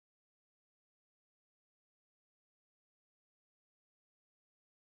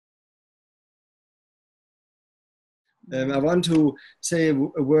I want to say a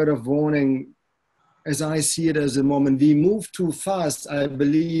word of warning. As I see it as a moment, we move too fast, I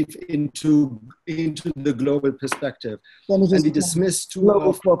believe, into the global perspective. Then it is and we dismiss too global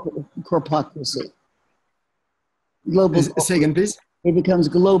often. corpocracy. Global. Say again, please. It becomes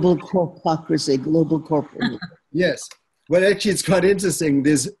global corpocracy, global corporate. Yes. Well, actually, it's quite interesting.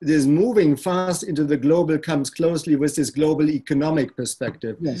 This moving fast into the global comes closely with this global economic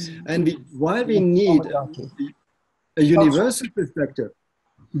perspective. Yes. And while we need a universal perspective,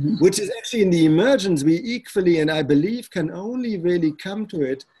 which is actually in the emergence, we equally, and I believe, can only really come to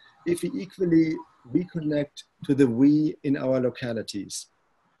it if we equally reconnect to the we in our localities.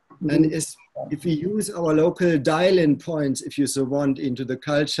 And if we use our local dial-in points, if you so want, into the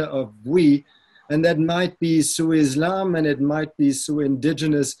culture of we, and that might be through Islam, and it might be through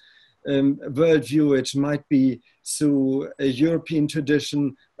indigenous worldview, it might be through a European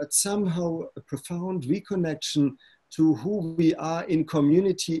tradition, but somehow a profound reconnection to who we are in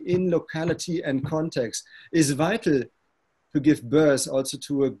community, in locality and context is vital to give birth also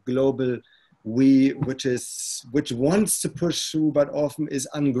to a global we, which wants to push through, but often is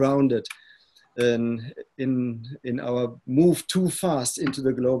ungrounded in our move too fast into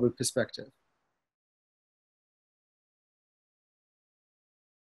the global perspective.